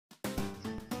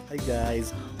Hi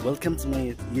guys! Welcome to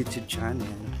my YouTube channel.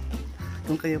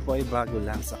 Kung kayo po ay bago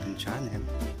lang sa aking channel,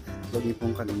 huwag niyo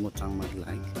pong kalimutang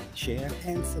mag-like, share,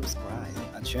 and subscribe.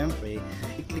 At syempre,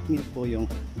 i-click niyo po yung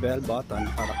bell button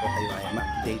para po kayo ay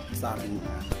ma-update sa aking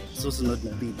susunod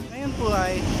na video. Ngayon po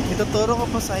ay ituturo ko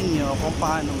po sa inyo kung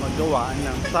paano magawa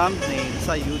ng thumbnail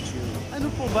sa YouTube.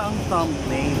 Ano po ba ang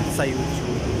thumbnail sa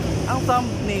YouTube? Ang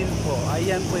thumbnail po,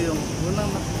 ayan po yung unang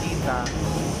nakikita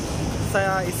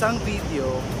sa isang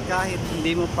video kahit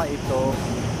hindi mo pa ito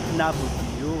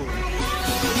na-view.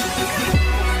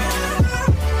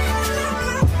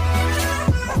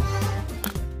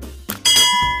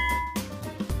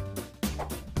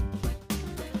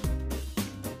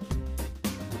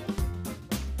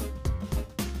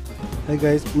 Hey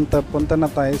guys, punta na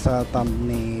tayo sa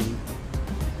thumbnail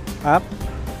app.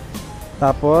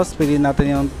 Tapos piliin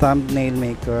natin yung thumbnail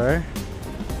maker.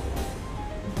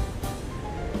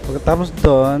 Pagkatapos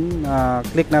doon,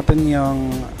 click natin yung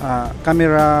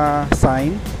camera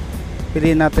sign.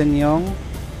 Piliin natin yung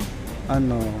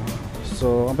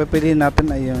so ang pipiliin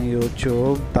natin ay yung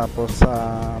YouTube. Tapos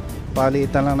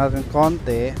palitan lang natin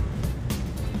konti.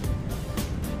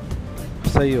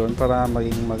 So yun, para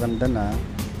maging maganda na,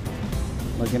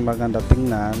 maging maganda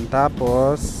tingnan.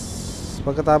 Tapos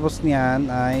pagkatapos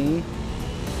niyan ay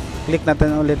click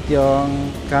natin ulit yung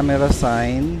camera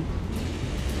sign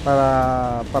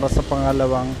para sa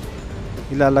pangalawang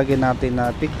ilalagay natin na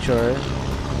picture.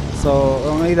 So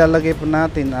ang ilalagay po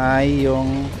natin ay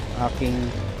yung aking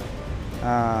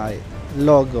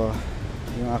logo,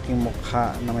 yung aking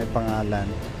mukha na may pangalan.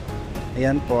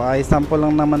 Ayan po, ay sample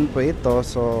lang naman po ito.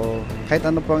 So kahit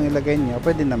ano po ang ilagay nyo,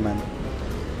 pwede naman.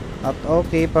 At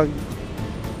okay, pag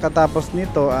katapos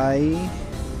nito ay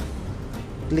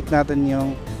click natin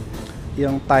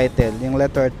yung title, yung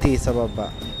letter T sa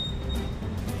baba,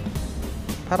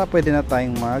 para pwede na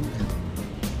tayong mag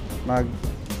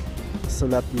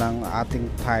sulat ng ating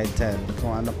title.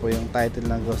 Kung ano po yung title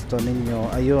na gusto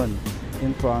ninyo, ayun,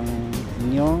 yun po ang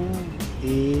inyong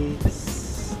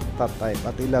i-type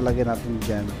at ilalagay natin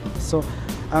dyan. So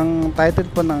ang title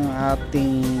po ng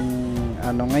ating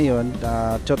ngayon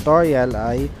tutorial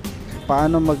ay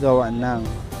paano magawa ng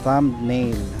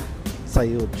thumbnail sa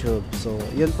YouTube. So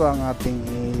yun po ang ating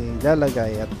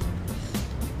ilalagay at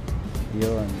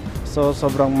yun. So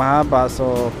sobrang mahaba.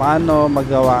 So paano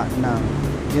magawa ng,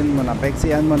 yun muna,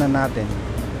 paiksian muna natin.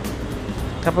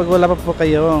 Kapag wala pa po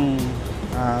kayong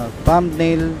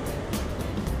thumbnail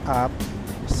app,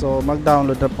 so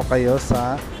mag-download na po kayo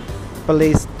sa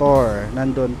Play Store.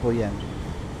 Nandun po yan.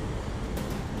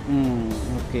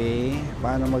 Okay,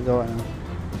 paano magawa ng,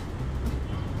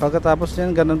 pagkatapos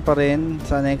yan, ganun pa rin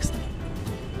sa next,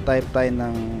 type tayo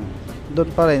ng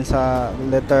doon pa rin sa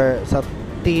letter, sa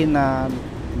T na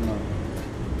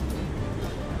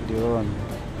yun.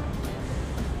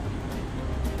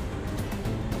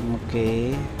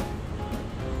 Okay,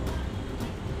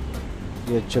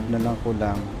 YouTube na lang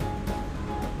kulang.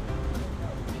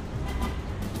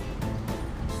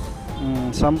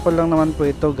 Sample lang naman po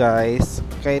ito guys.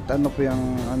 Kahit ano po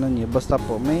yung nyo, basta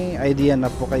po may idea na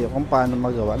po kayo kung paano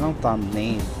magawa ng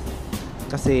thumbnail.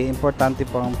 Kasi importante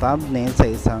po ang thumbnail sa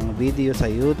isang video sa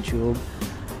YouTube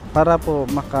para po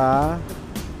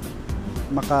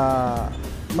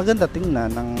maganda tingnan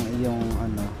ng iyong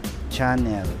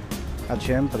channel. At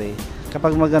syempre,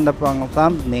 kapag maganda po ang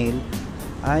thumbnail,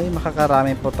 ay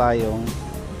makakarami po tayong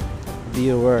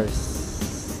viewers.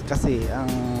 Kasi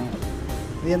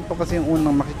yan po kasi yung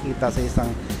unang makikita sa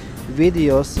isang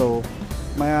video. So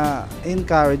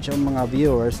ma-encourage ang mga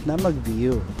viewers na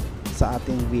mag-view sa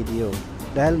ating video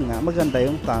dahil nga maganda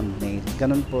yung thumbnail.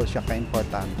 Ganun po siya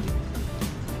ka-importante.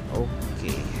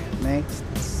 Okay, next,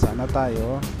 sana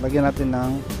tayo lagyan natin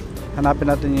ng, hanapin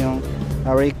natin yung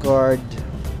record,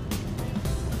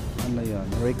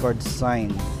 record sign,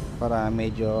 para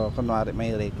medyo kunwari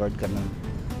may record ka nun.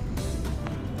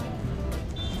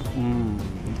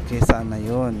 Okay, sana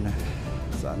yun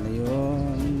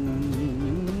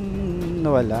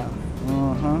nawala.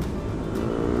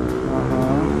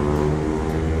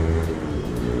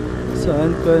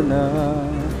 Saan ka na?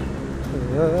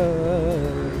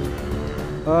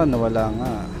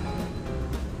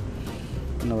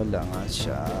 Nawala nga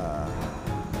siya.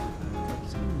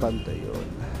 Banda yun.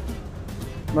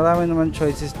 Marami naman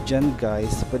choices dyan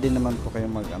guys. Pwede naman po kayo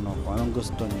kung anong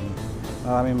gusto niyo.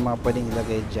 Marami mga pwedeng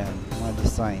ilagay dyan, mga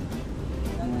design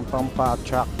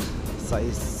pampa-attract sa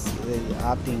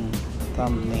ating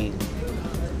thumbnail.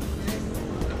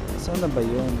 Saan na ba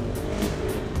yun?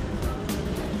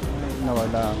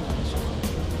 Nawala nga siya.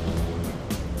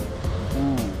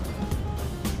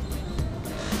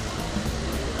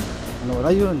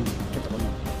 Nawala yun. Kita ko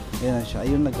na. Ayan na siya.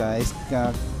 Ayun na guys,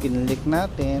 kinlik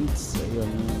natin. So,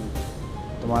 ayun,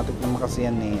 automatic naman kasi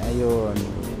yan eh. Ayun,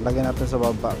 lagyan natin sa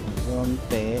baba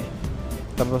konti,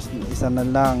 tapos isa na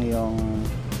lang yung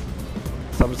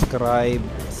subscribe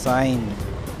sign.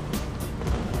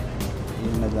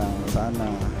 Yun na lang, sana.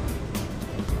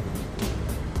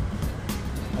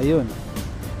 Ayun,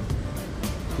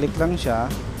 click lang siya,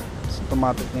 so,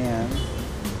 automatic na yan.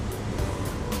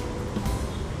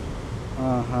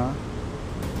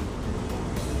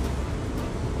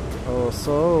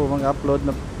 So mag-upload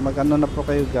na, mag-ano na po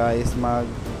kayo guys,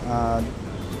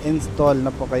 install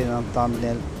na po kayo ng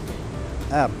thumbnail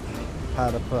app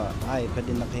para po ay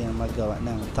pwede na kayo magawa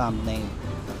ng thumbnail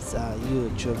sa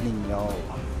YouTube ninyo.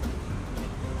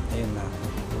 Ayun na.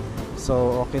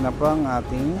 So okay na po ang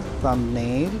ating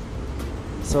thumbnail.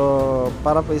 So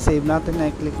para po i-save natin,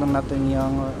 ay click lang natin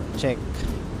yung check.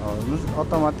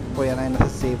 Automatic po yan ay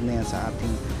nasa-save na yan sa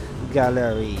ating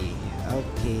gallery.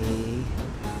 Okay.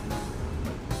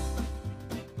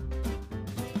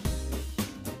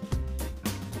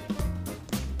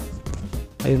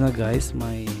 Ayun na guys,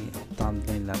 may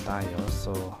thumbnail na tayo. So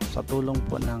sa tulong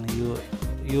po ng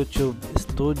YouTube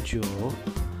Studio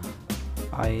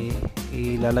ay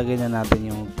ilalagay na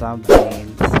natin yung thumbnail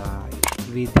sa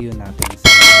video natin sa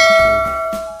YouTube.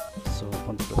 So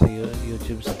punta po sa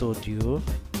YouTube Studio,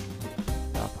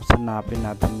 tapos hanapin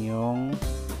natin yung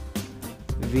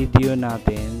video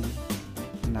natin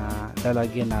na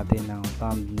lalagyan natin ng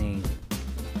thumbnail.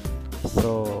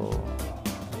 So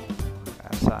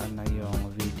saan na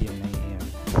yung video na yun?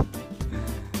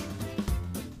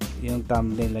 Yung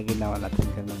thumbnail na ginawa natin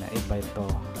kanina, iba ito.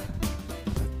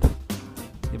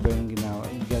 Iba yung ginawa,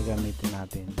 gagamitin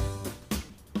natin.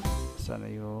 Saan na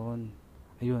yun?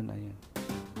 Ayun.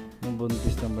 Yung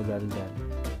buntis na madaldal.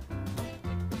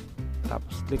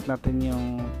 Tapos click natin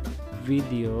yung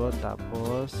video,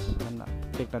 tapos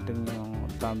click natin yung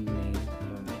thumbnail.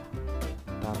 Ayun.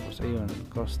 Tapos ayun,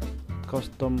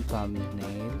 custom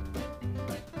thumbnail.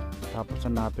 Tapos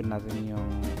hanapin natin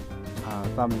yung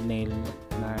thumbnail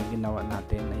na ginawa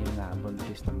natin. Ayun na,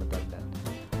 buntis na madaldal.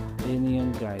 Ayun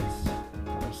yung guys.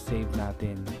 Tapos save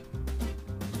natin.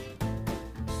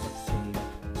 Save.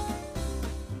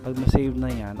 Pag na-save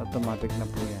na yan, automatic na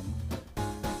po yan.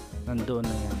 Nandoon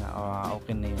na yan.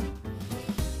 Okay na yun.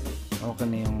 Okay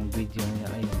na yung video niya.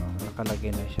 Ayun,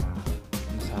 nakalagay na siya.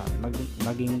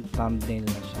 Naging thumbnail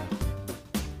na siya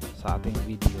sa ating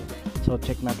video. So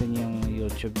check natin yung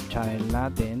YouTube channel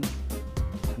natin,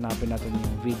 hanapin natin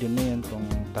yung video na yun kung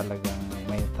talagang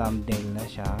may thumbnail na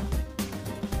siya.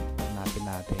 Hanapin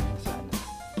natin sana.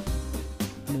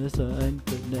 Nasaan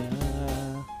ka na?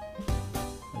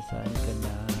 Nasaan ka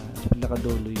na?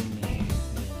 Pinakadulo yun eh.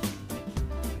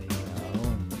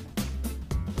 Ayun.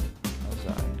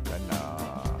 Nasaan ka na?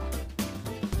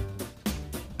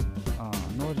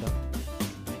 No lang.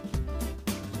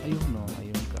 Ayun no,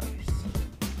 ayun guys.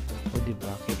 O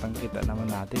diba, kitang-kita naman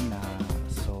natin na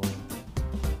so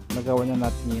nagawa na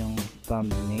natin yung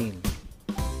thumbnail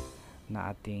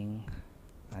na ating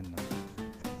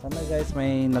sana guys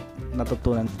may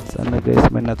natutunan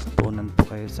po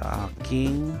kayo sa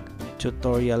aking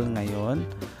tutorial ngayon.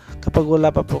 Kapag wala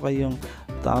pa po kayong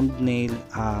thumbnail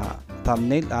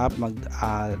app,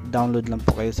 mag-download lang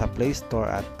po kayo sa Play Store,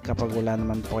 at kapag wala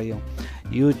naman po kayong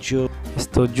YouTube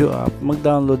Studio app,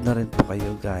 mag-download na rin po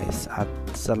kayo guys. At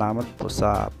salamat po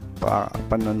sa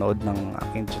panonood ng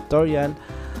aking tutorial.